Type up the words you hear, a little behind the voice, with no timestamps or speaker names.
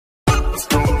Hello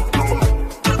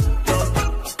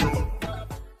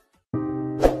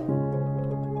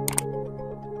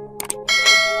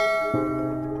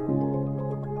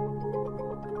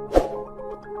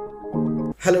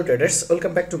traders,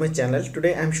 welcome back to my channel.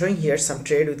 Today I am showing here some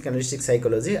trade with candlestick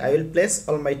psychology. I will place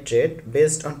all my trade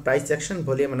based on price action,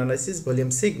 volume analysis,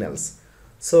 volume signals.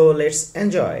 So let's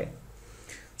enjoy.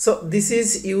 So this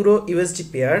is Euro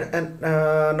USD pair, and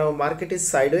now market is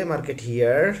sideways market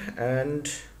here,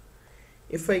 and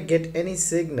if I get any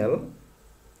signal,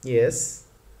 yes.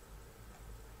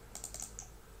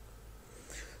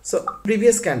 So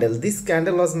previous candle, this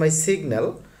candle was my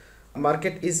signal.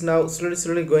 Market is now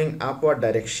slowly going upward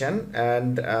direction,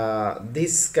 and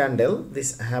this candle,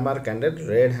 this hammer candle,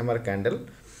 red hammer candle,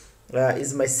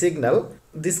 is my signal.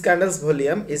 This candle's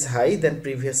volume is high than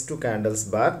previous two candles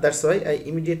bar. That's why I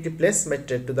immediately place my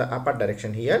trade to the upper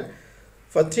direction here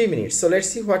for 3 minutes. So let's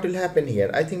see what will happen here.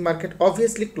 I think market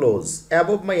obviously close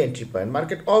above my entry point.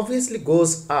 Market obviously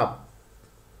goes up.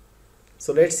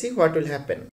 So let's see what will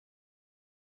happen.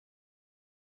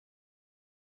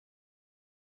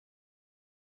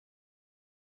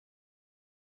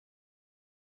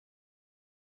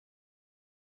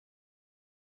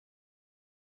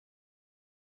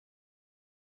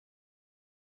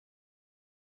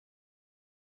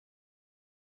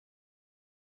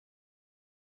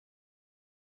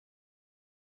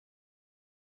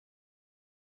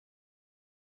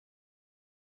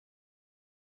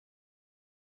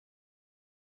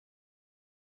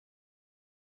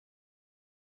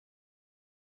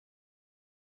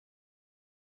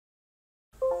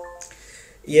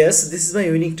 Yes, this is my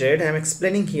winning trade. I am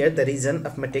explaining here the reason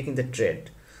of my taking the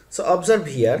trade. So observe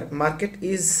here, market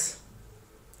is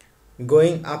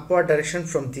going upward direction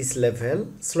from this level,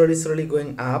 slowly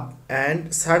going up,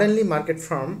 and suddenly market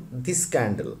from this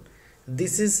candle.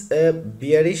 This is a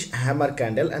bearish hammer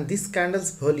candle, and this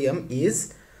candle's volume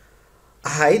is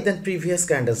high than previous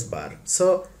candles bar.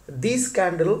 So this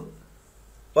candle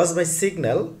was my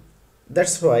signal.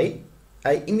 That's why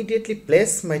I immediately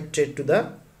place my trade to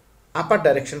the upper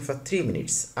direction for 3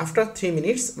 minutes. After 3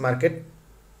 minutes, market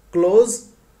close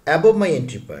above my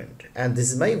entry point, and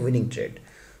this is my winning trade.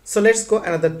 So let's go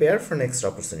another pair for next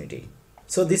opportunity.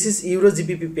 So this is Euro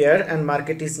GBP pair, and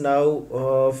market is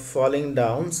now falling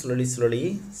down slowly.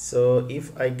 So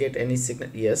if I get any signal,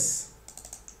 yes,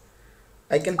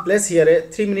 I can place here a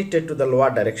 3-minute trade to the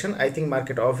lower direction. I think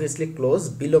market obviously close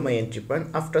below my entry point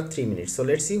after 3 minutes. So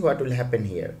let's see what will happen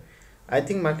here. I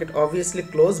think market obviously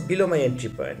close below my entry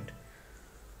point.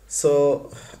 So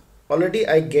already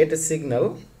I get a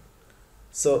signal.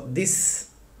 So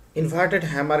this inverted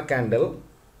hammer candle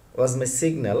was my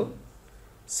signal.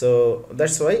 So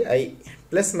that's why I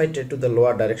place my trade to the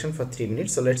lower direction for 3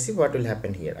 minutes. So let's see what will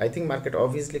happen here. I think market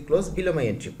obviously close below my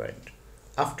entry point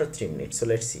after 3 minutes. So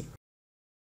let's see.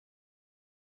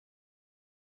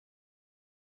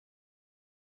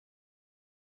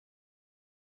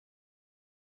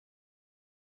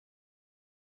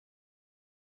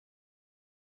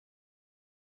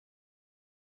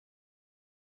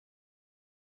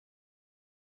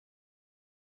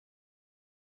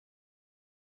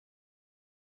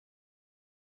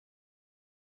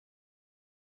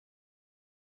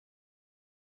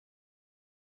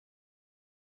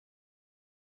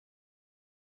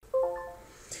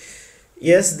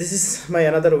 Yes, this is my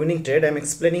another winning trade. I'm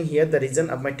explaining here the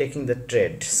reason of my taking the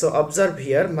trade. So observe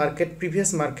here, market,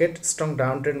 previous market, strong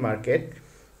downtrend market,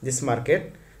 this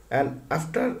market, and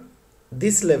after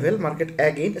this level, market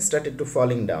again started to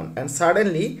falling down, and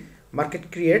suddenly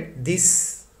market create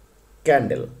this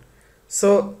candle.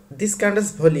 So this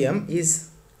candle's volume is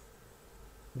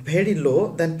very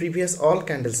low than previous all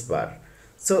candles bar.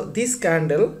 So this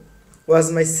candle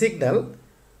was my signal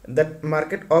that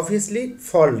market obviously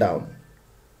fall down.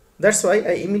 That's why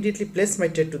I immediately place my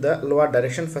trade to the lower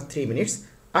direction for 3 minutes.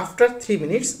 After 3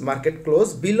 minutes, market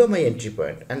close below my entry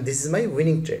point, and this is my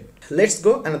winning trade. Let's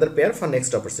go another pair for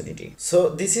next opportunity. So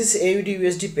this is AUD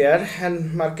USD pair,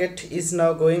 and market is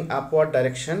now going upward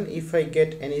direction. If I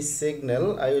get any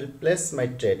signal, I will place my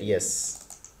trade.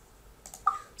 Yes.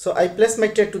 So I place my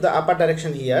trade to the upper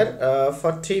direction here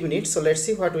for 3 minutes. So let's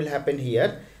see what will happen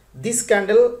here. This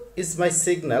candle is my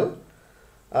signal.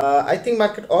 I think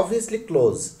market obviously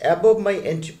close above my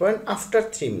entry point after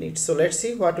 3 minutes. So let's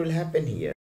see what will happen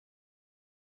here.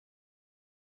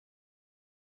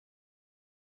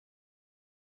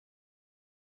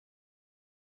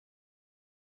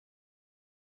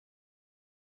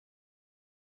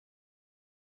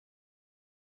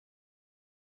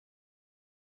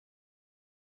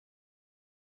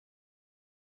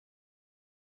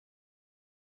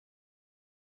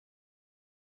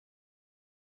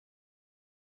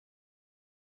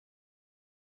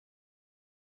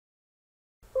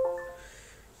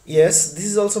 Yes, this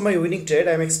is also my winning trade.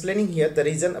 I am explaining here the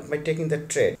reason of my taking the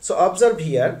trade. So observe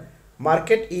here,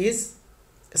 market is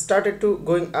started to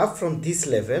going up from this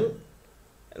level,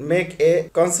 make a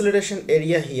consolidation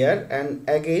area here, and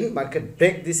again market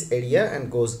break this area and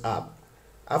goes up.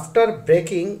 After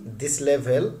breaking this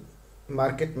level,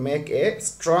 market make a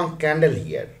strong candle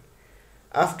here.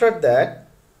 After that,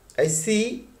 I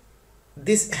see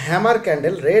this hammer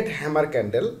candle, red hammer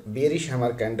candle, bearish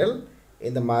hammer candle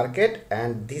in the market,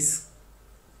 and this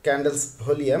candle's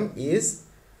volume is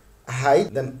high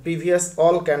than previous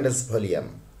all candles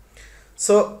volume.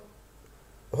 So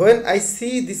when I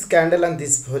see this candle and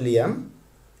this volume,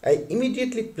 I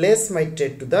immediately place my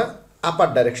trade to the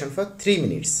upper direction for 3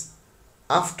 minutes.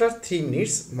 After 3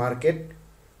 minutes, market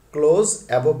close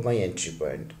above my entry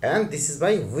point, and this is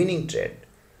my winning trade.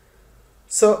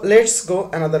 So let's go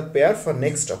another pair for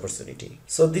next opportunity.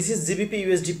 So this is GBP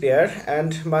USD pair,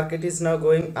 and market is now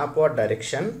going upward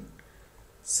direction.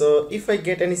 So if I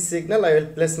get any signal, I will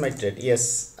place my trade.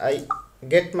 Yes, I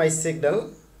get my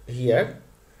signal here.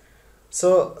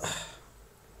 So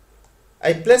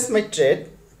I place my trade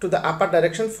to the upper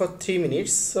direction for 3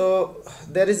 minutes. So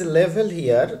there is a level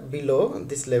here below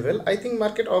this level. I think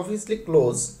market obviously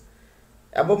close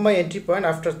above my entry point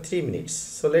after 3 minutes.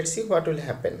 So let's see what will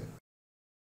happen.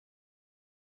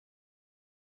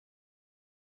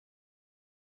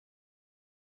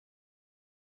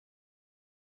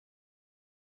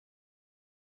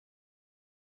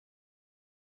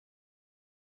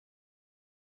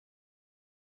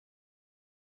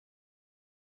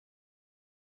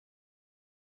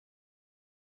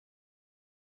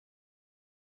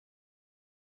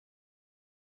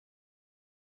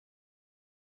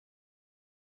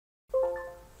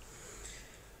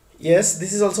 Yes,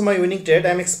 this is also my winning trade. I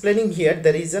am explaining here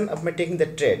the reason of my taking the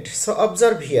trade. So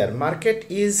observe here, market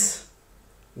is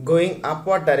going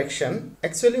upward direction.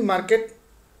 Actually market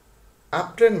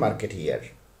uptrend market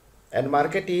here, and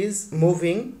market is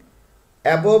moving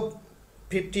above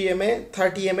 50 MA,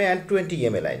 30 MA and 20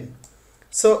 MA line.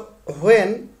 So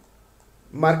when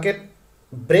market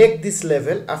break this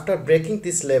level, after breaking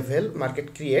this level,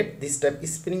 market create this type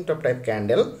spinning top type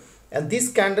candle, and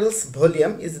this candle's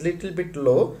volume is little bit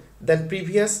low than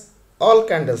previous all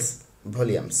candles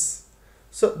volumes.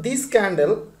 So this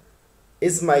candle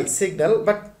is my signal,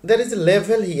 but there is a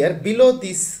level here below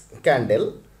this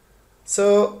candle.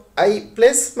 So I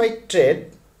place my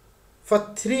trade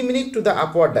for 3 minutes to the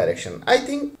upward direction. I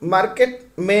think market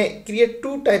may create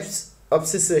two types of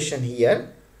situation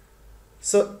here.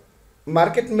 So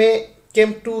market may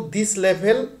came to this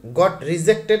level, got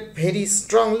rejected very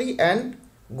strongly and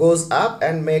goes up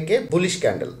and make a bullish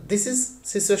candle. This is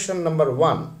situation number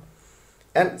 1.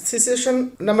 And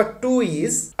situation number 2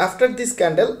 is after this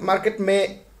candle, market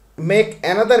may make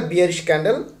another bearish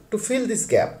candle to fill this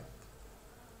gap.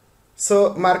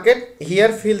 So market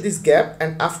here fill this gap,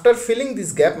 and after filling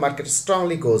this gap, market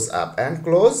strongly goes up and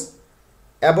close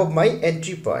above my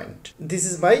entry point. This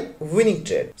is my winning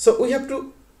trade. So we have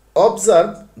to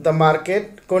observe the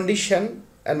market condition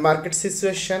and market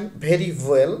situation very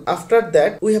well. After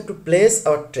that, we have to place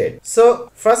our trade. So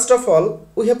first of all,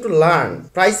 we have to learn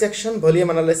price action,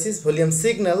 volume analysis, volume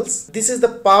signals. This is the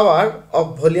power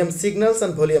of volume signals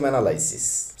and volume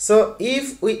analysis. So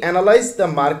if we analyze the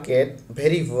market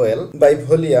very well by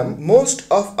volume, most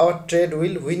of our trade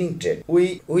will winning trade.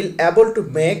 We will able to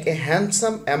make a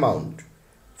handsome amount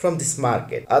from this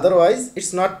market. Otherwise,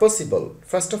 it's not possible.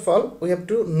 First of all, we have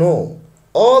to know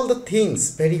all the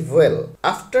things very well.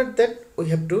 After that, we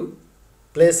have to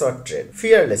place our trade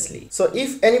fearlessly. So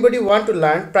if anybody want to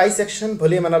learn price action,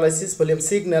 volume analysis, volume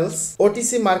signals,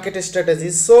 OTC market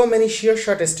strategies, so many sheer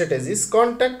short strategies,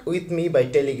 contact with me by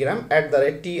Telegram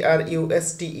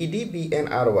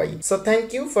 @TRUSTEDBNRY. So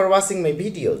thank you for watching my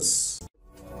videos.